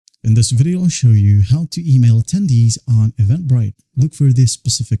In this video, I'll show you how to email attendees on Eventbrite. Look for this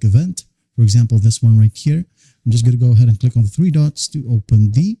specific event. For example, this one right here. I'm just going to go ahead and click on the three dots to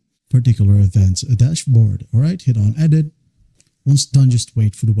open the particular event's dashboard. All right, hit on edit. Once done, just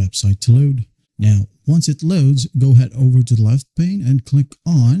wait for the website to load. Now, once it loads, go ahead over to the left pane and click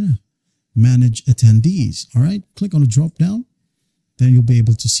on Manage Attendees. All right, click on the drop down. Then you'll be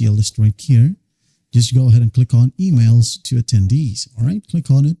able to see a list right here. Just go ahead and click on Emails to Attendees. All right,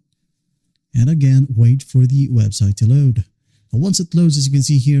 click on it. And again, wait for the website to load. Now, once it loads, as you can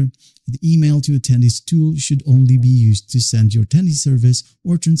see here, the Email to Attendees tool should only be used to send your attendee service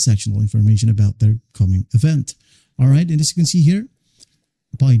or transactional information about their coming event. All right, and as you can see here,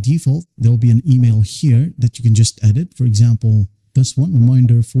 by default, there will be an email here that you can just edit. For example, this one,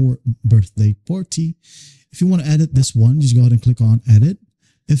 reminder for birthday party. If you want to edit this one, just go ahead and click on Edit.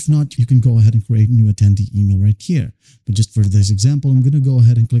 If not, you can go ahead and create a new attendee email right here. But just for this example, I'm going to go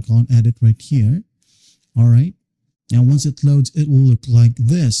ahead and click on Edit right here. All right. Now, once it loads, it will look like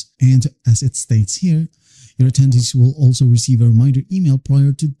this. And as it states here, your attendees will also receive a reminder email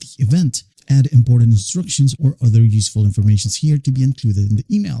prior to the event. Add important instructions or other useful information here to be included in the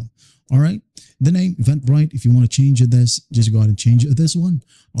email. All right. The name, Eventbrite. If you want to change this, just go ahead and change this one.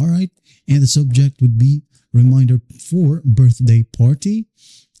 All right. And the subject would be reminder for birthday party.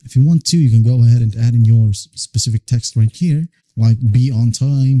 If you want to, you can go ahead and add in your specific text right here, like be on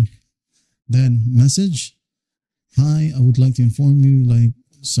time, then message. Hi, I would like to inform you, like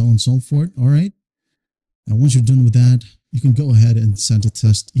so and so forth. All right. Now, once you're done with that, you can go ahead and send a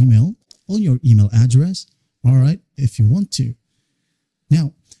test email on your email address. All right. If you want to.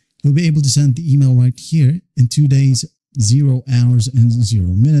 Now, you'll be able to send the email right here in 2 days, 0 hours and 0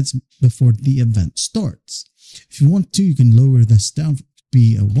 minutes before the event starts. If you want to, you can lower this down to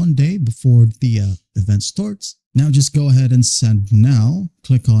be 1 day before the event starts. Now just go ahead and send now.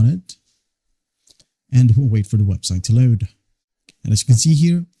 Click on it and we'll wait for the website to load. And as you can see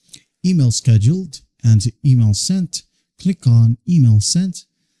here, email scheduled and email sent. Click on email sent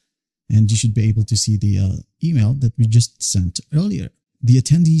and you should be able to see the email that we just sent earlier. The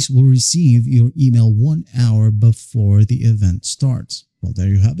attendees will receive your email 1 hour before the event starts. Well, there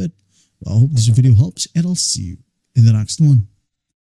you have it. Well, I hope this video helps and I'll see you in the next one.